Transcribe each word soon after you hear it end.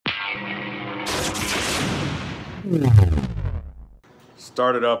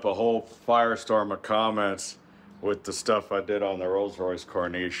Started up a whole firestorm of comments with the stuff I did on the Rolls-Royce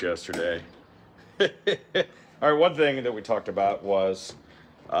Corniche yesterday. All right, one thing that we talked about was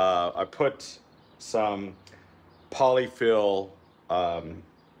I put some polyfill, a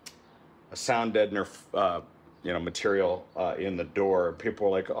sound deadener, material in the door. People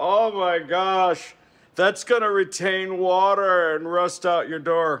were like, "Oh my gosh, that's gonna retain water and rust out your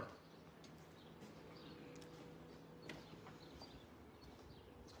door."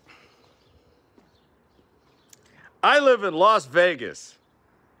 I live in Las Vegas.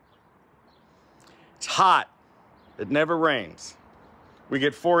 It's hot. It never rains. We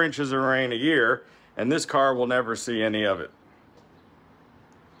get 4 inches of rain a year, and this car will never see any of it.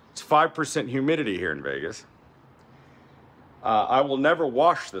 It's 5% humidity here in Vegas. I will never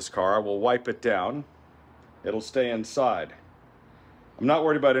wash this car. I will wipe it down. It'll stay inside. I'm not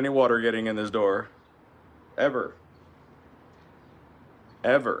worried about any water getting in this door. Ever.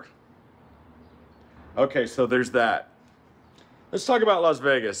 Ever. Okay, so there's that. Let's talk about Las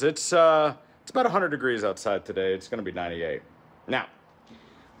Vegas. It's about 100 degrees outside today. It's going to be 98. Now,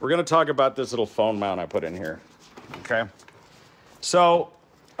 we're going to talk about this little phone mount I put in here. Okay? So,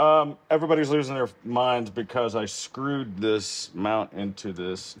 everybody's losing their minds because I screwed this mount into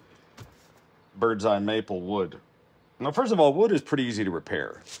this bird's eye maple wood. Now, first of all, wood is pretty easy to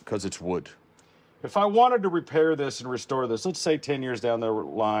repair because it's wood. If I wanted to repair this and restore this, let's say 10 years down the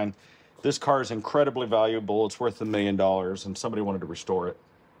line, this car is incredibly valuable. It's worth $1 million, and somebody wanted to restore it.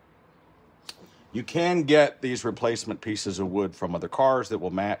 You can get these replacement pieces of wood from other cars that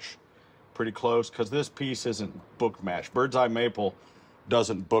will match pretty close, because this piece isn't book matched. Bird's eye maple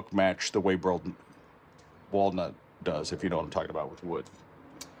doesn't book match the way walnut does, if you know what I'm talking about with wood.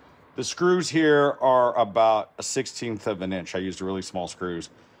 The screws here are about 1/16 of an inch. I used really small screws.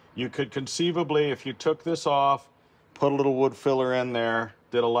 You could conceivably, if you took this off, put a little wood filler in there,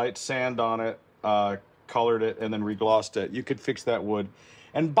 did a light sand on it, colored it, and then reglossed it, you could fix that wood.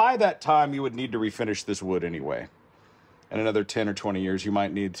 And by that time, you would need to refinish this wood anyway. In another 10 or 20 years, you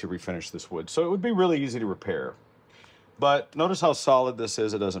might need to refinish this wood. So it would be really easy to repair. But notice how solid this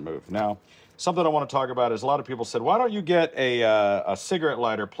is. It doesn't move. Now, something I want to talk about is a lot of people said, why don't you get a cigarette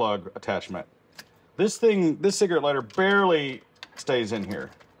lighter plug attachment? This cigarette lighter barely stays in here,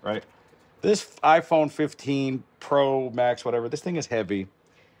 right? This iPhone 15 Pro Max, whatever, this thing is heavy.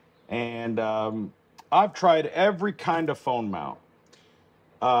 And I've tried every kind of phone mount.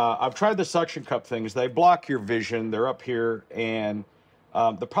 I've tried the suction cup things. They block your vision. They're up here. And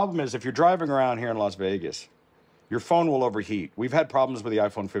the problem is, if you're driving around here in Las Vegas, your phone will overheat. We've had problems with the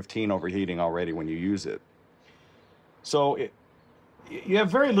iPhone 15 overheating already when you use it. So you have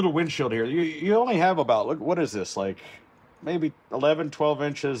very little windshield here. You only have about, look, what is this, like maybe 11, 12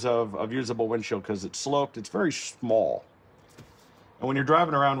 inches of usable windshield because it's sloped. It's very small. And when you're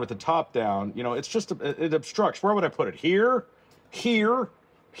driving around with the top down, you know, it's just, it obstructs. Where would I put it? Here, here,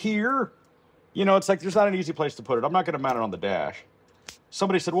 here. You know, it's like there's not an easy place to put it. I'm not going to mount it on the dash.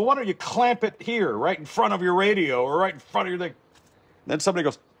 Somebody said, well, why don't you clamp it here, right in front of your radio or right in front of your thing? Then somebody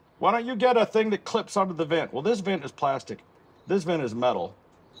goes, why don't you get a thing that clips onto the vent? Well, this vent is plastic. This vent is metal.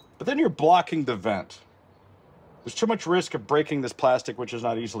 But then you're blocking the vent. There's too much risk of breaking this plastic, which is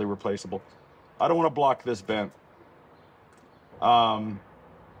not easily replaceable. I don't want to block this vent.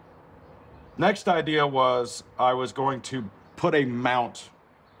 Next idea was I was going to put a mount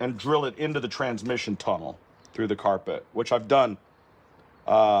and drill it into the transmission tunnel through the carpet, which I've done.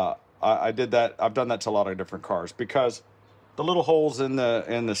 I did that. I've done that to a lot of different cars because the little holes in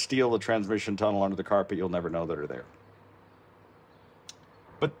the steel, the transmission tunnel under the carpet, you'll never know that are there.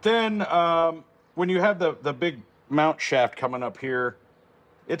 But then when you have the big mount shaft coming up here,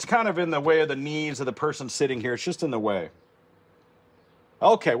 it's kind of in the way of the knees of the person sitting here. It's just in the way.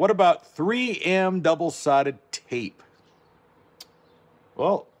 Okay, what about 3M double-sided tape?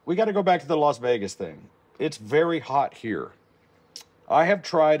 Well, we got to go back to the Las Vegas thing. It's very hot here. I have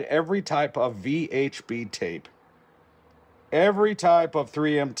tried every type of VHB tape, every type of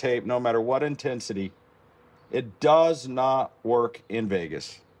 3M tape, no matter what intensity. It does not work in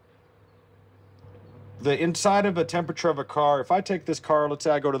Vegas. The inside of the temperature of a car, if I take this car, let's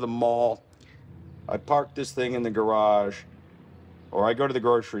say I go to the mall, I park this thing in the garage, or I go to the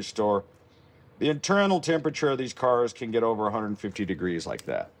grocery store, the internal temperature of these cars can get over 150 degrees like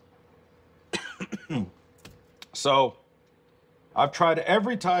that. So I've tried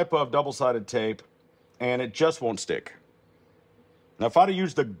every type of double-sided tape, and it just won't stick. Now, if I'd have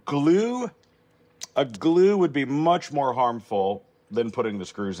used a glue would be much more harmful than putting the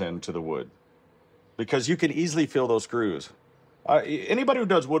screws into the wood, because you can easily feel those screws. Anybody who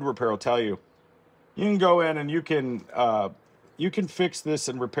does wood repair will tell you, You can go in and you can fix this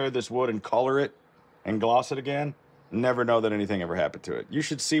and repair this wood and color it and gloss it again. Never know that anything ever happened to it. You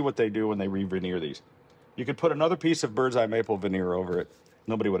should see what they do when they re-veneer these. You could put another piece of bird's eye maple veneer over it.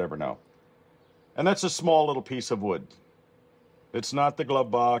 Nobody would ever know. And that's a small little piece of wood. It's not the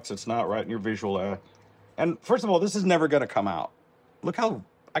glove box. It's not right in your visual. And first of all, this is never going to come out. Look how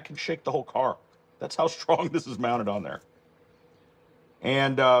I can shake the whole car. That's how strong this is mounted on there.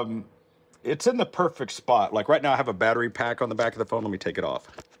 And it's in the perfect spot. Like right now I have a battery pack on the back of the phone. Let me take it off.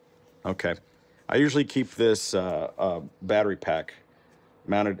 Okay. I usually keep this battery pack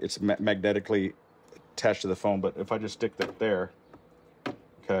mounted. It's magnetically attached to the phone, but if I just stick that there,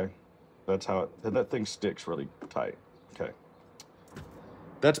 okay, that's how that thing sticks really tight. Okay.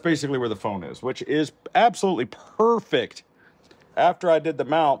 That's basically where the phone is, which is absolutely perfect. After I did the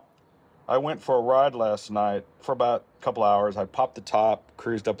mount, I went for a ride last night for about a couple hours. I popped the top,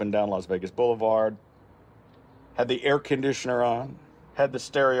 cruised up and down Las Vegas Boulevard, had the air conditioner on, had the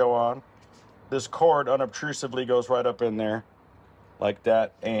stereo on. This cord unobtrusively goes right up in there like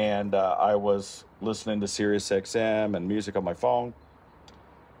that. And I was listening to Sirius XM and music on my phone.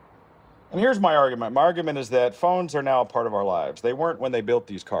 And here's my argument. My argument is that phones are now a part of our lives. They weren't when they built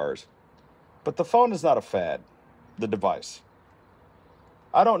these cars. But the phone is not a fad, the device.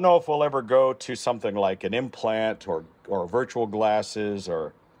 I don't know if we'll ever go to something like an implant or virtual glasses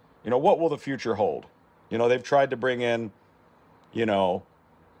or, what will the future hold? They've tried to bring in,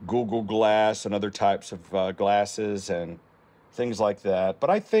 Google Glass and other types of glasses and things like that. But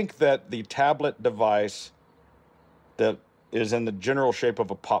I think that the tablet device that is in the general shape of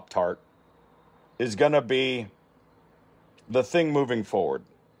a Pop-Tart is going to be the thing moving forward.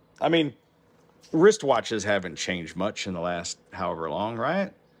 I mean, wristwatches haven't changed much in the last however long,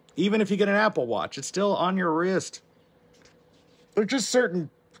 right? Even if you get an Apple Watch, it's still on your wrist. There's just certain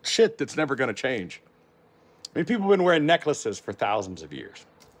shit that's never going to change. I mean, people have been wearing necklaces for thousands of years.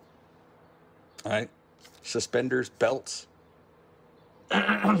 All right? Suspenders, belts.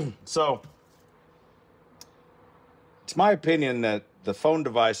 So, it's my opinion that the phone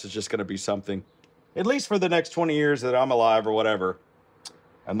device is just going to be something, at least for the next 20 years that I'm alive or whatever,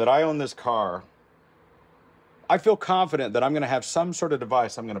 and that I own this car, I feel confident that I'm going to have some sort of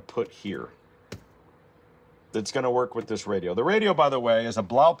device I'm going to put here that's going to work with this radio. The radio, by the way, is a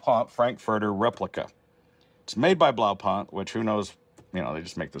Blaupont Frankfurter replica. It's made by Blaupont, which who knows, they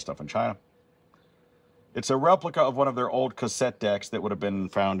just make this stuff in China. It's a replica of one of their old cassette decks that would have been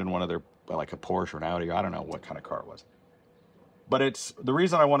found in one of their, like a Porsche or an Audi. I don't know what kind of car it was. But it's the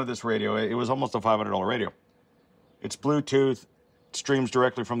reason I wanted this radio. It was almost a $500 radio. It's Bluetooth, streams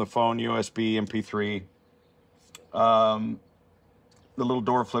directly from the phone, USB, MP3. The little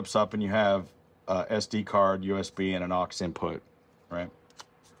door flips up and you have a SD card, USB, and an aux input, right?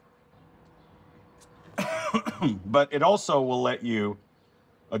 But it also will let you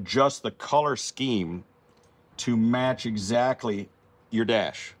adjust the color scheme to match exactly your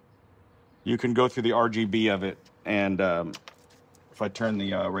dash. You can go through the RGB of it, and if I turn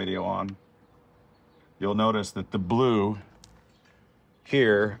the radio on, you'll notice that the blue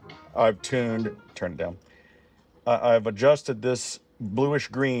here, I've turned it down. I've adjusted this bluish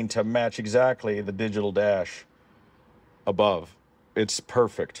green to match exactly the digital dash above. It's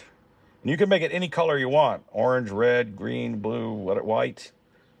perfect. And you can make it any color you want. Orange, red, green, blue, white.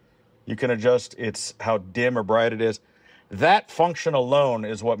 You can adjust how dim or bright it is. That function alone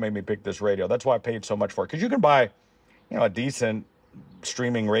is what made me pick this radio. That's why I paid so much for it. Because you can buy, a decent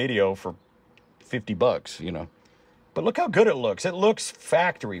streaming radio for $50, But look how good it looks. It looks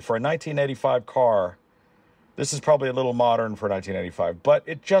factory for a 1985 car. This is probably a little modern for 1985, but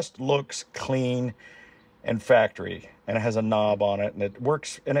it just looks clean and factory. And it has a knob on it, and it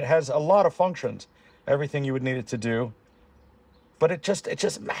works, and it has a lot of functions. Everything you would need it to do. But it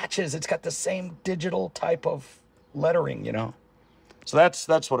just matches. It's got the same digital type of lettering, So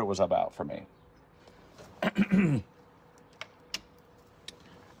that's what it was about for me. It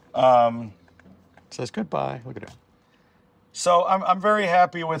says goodbye. Look at it. So I'm very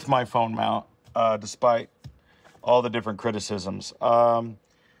happy with my phone mount, despite all the different criticisms.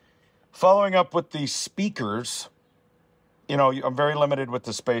 Following up with the speakers, I'm very limited with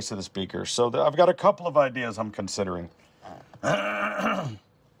the space of the speakers. So I've got a couple of ideas I'm considering.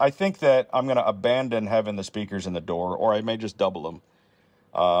 I think that I'm going to abandon having the speakers in the door, or I may just double them.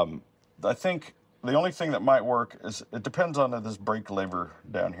 I think the only thing that might work is, it depends on this brake lever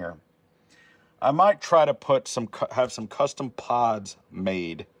down here. I might try to have some custom pods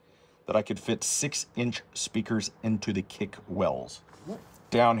made that I could fit 6-inch speakers into the kick wells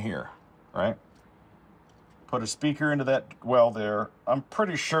down here, right? put a speaker into that well there. I'm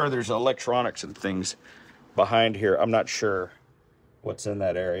pretty sure there's electronics and things behind here. I'm not sure what's in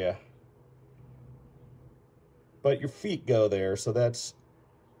that area. But your feet go there, so that's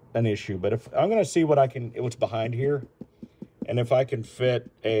an issue. But if I'm going to see what's behind here, and if I can fit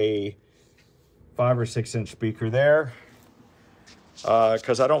a 5 or 6 inch speaker there,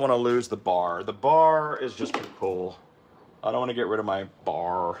 because I don't want to lose the bar. The bar is just pretty cool. I don't want to get rid of my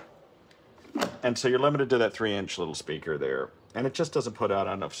bar. And so you're limited to that 3-inch little speaker there, and it just doesn't put out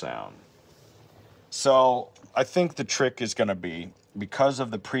enough sound. So I think the trick is going to be, because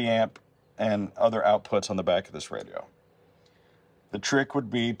of the preamp and other outputs on the back of this radio, the trick would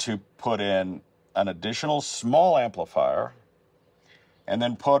be to put in an additional small amplifier and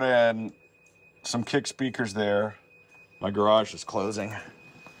then put in some kick speakers there. My garage is closing.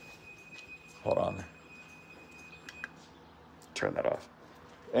 Hold on. Turn that off.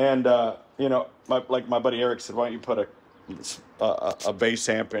 And, you know, like my buddy Eric said, why don't you put a bass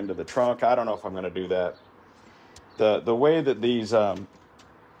amp into the trunk? I don't know if I'm going to do that. The way that these... why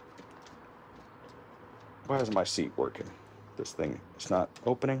isn't my seat working? This thing, it's not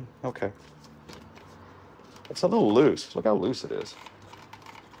opening? Okay. It's a little loose. Look how loose it is.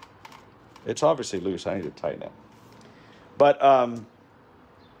 It's obviously loose. I need to tighten it. But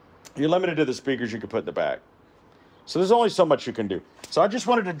you're limited to the speakers you can put in the back. So there's only so much you can do. So I just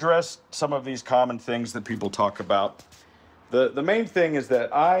wanted to address some of these common things that people talk about. The main thing is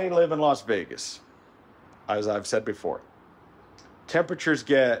that I live in Las Vegas, as I've said before. Temperatures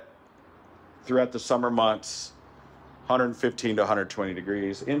get, throughout the summer months, 115 to 120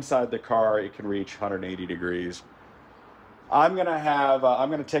 degrees. Inside the car, it can reach 180 degrees. I'm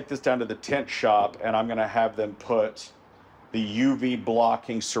gonna take this down to the tent shop, and I'm gonna have them put the UV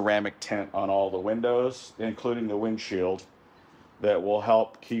blocking ceramic tent on all the windows, including the windshield, that will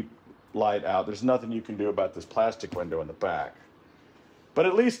help keep light out. There's nothing you can do about this plastic window in the back. But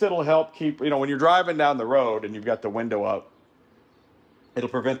at least it'll help keep, you know, when you're driving down the road and you've got the window up, it'll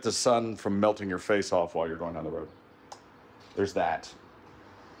prevent the sun from melting your face off while you're going down the road. There's that.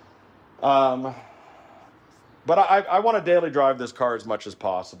 But I want to daily drive this car as much as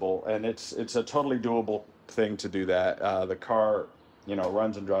possible, and it's a totally doable thing to do that. The car, you know,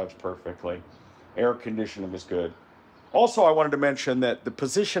 runs and drives perfectly. Air conditioning is good. Also, I wanted to mention that the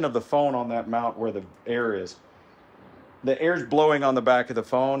position of the phone on that mount where the air's blowing on the back of the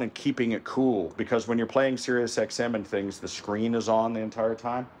phone and keeping it cool, because when you're playing Sirius XM and things, the screen is on the entire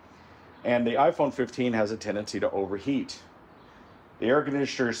time. And the iPhone 15 has a tendency to overheat. The air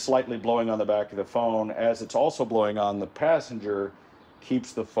conditioner is slightly blowing on the back of the phone, as it's also blowing on the passenger,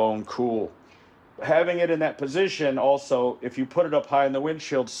 keeps the phone cool. Having it in that position also, if you put it up high in the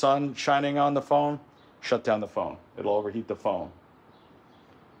windshield, sun shining on the phone, shut down the phone. It'll overheat the phone.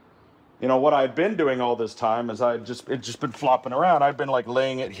 You know, what I've been doing all this time is it's just been flopping around. I've been like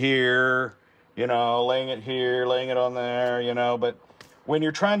laying it here, you know, laying it here, laying it on there, you know. But when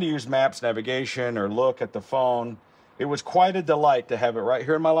you're trying to use maps navigation or look at the phone, it was quite a delight to have it right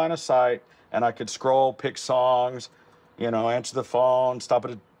here in my line of sight, and I could scroll, pick songs, you know, answer the phone, stop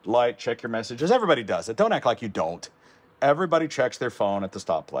at a light, check your messages. Everybody does it. Don't act like you don't. Everybody checks their phone at the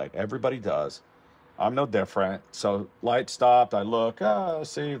stoplight. Everybody does. I'm no different. So light stopped. I look,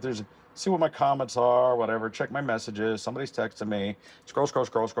 see what my comments are, whatever. Check my messages. Somebody's texting me. Scroll.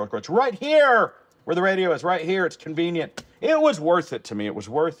 It's right here where the radio is. Right here. It's convenient. It was worth it to me. It was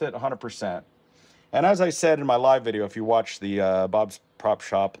worth it 100%. And as I said in my live video, if you watch the Bob's Prop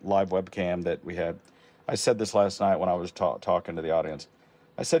Shop live webcam that we had, I said this last night when I was talking to the audience.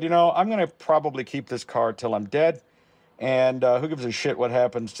 I said, you know, I'm going to probably keep this car till I'm dead. And who gives a shit what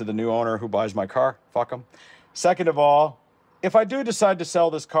happens to the new owner who buys my car? Fuck them. Second of all, if I do decide to sell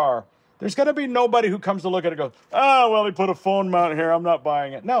this car, there's going to be nobody who comes to look at it and goes, oh, well, he put a phone mount here. I'm not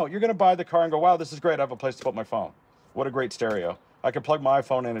buying it. No, you're going to buy the car and go, wow, this is great. I have a place to put my phone. What a great stereo. I can plug my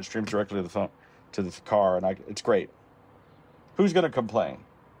iPhone in. It streams directly to the phone, to the car, and it's great. Who's going to complain?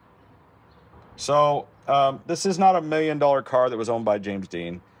 So this is not a $1 million car that was owned by James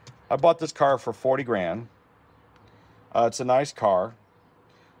Dean. I bought this car for 40 grand. It's a nice car.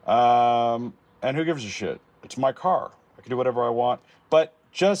 And who gives a shit? It's my car. I can do whatever I want. But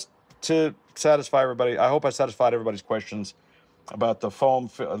just to satisfy everybody, I hope I satisfied everybody's questions about the foam,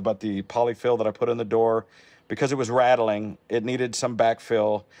 about the polyfill that I put in the door. Because it was rattling, it needed some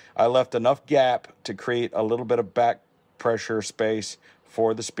backfill. I left enough gap to create a little bit of back pressure space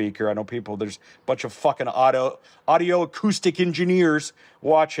for the speaker. I know there's a bunch of fucking audio acoustic engineers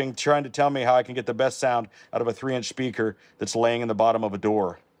watching, trying to tell me how I can get the best sound out of a 3-inch speaker that's laying in the bottom of a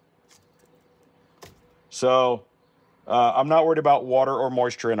door. So, I'm not worried about water or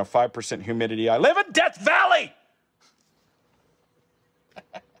moisture in a 5% humidity. I live in Death Valley.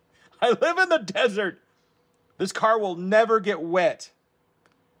 I live in the desert. This car will never get wet,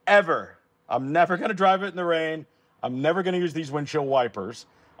 ever. I'm never going to drive it in the rain. I'm never going to use these windshield wipers.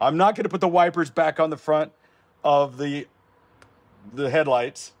 I'm not going to put the wipers back on the front of the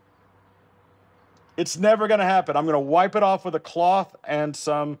headlights. It's never going to happen. I'm going to wipe it off with a cloth and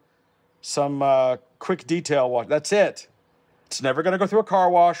some quick detail wash. That's it. It's never going to go through a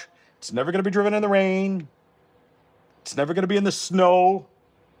car wash. It's never going to be driven in the rain. It's never going to be in the snow.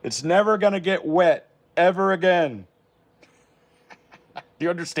 It's never going to get wet ever again. Do you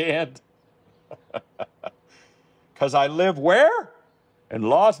understand? Because I live where? In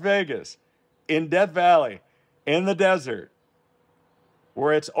Las Vegas, in Death Valley, in the desert,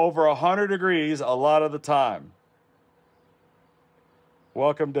 where it's over 100 degrees a lot of the time.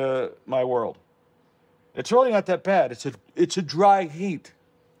 Welcome to my world. It's really not that bad. It's a dry heat.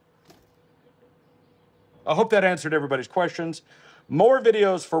 I hope that answered everybody's questions. More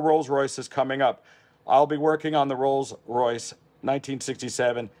videos for Rolls-Royce is coming up. I'll be working on the Rolls-Royce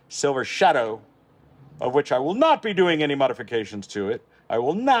 1967 Silver Shadow, of which I will not be doing any modifications to it. I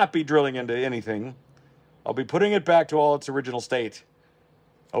will not be drilling into anything. I'll be putting it back to all its original state.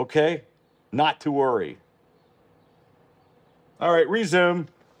 Okay? Not to worry. All right, resume.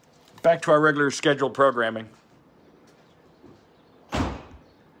 Back to our regular scheduled programming.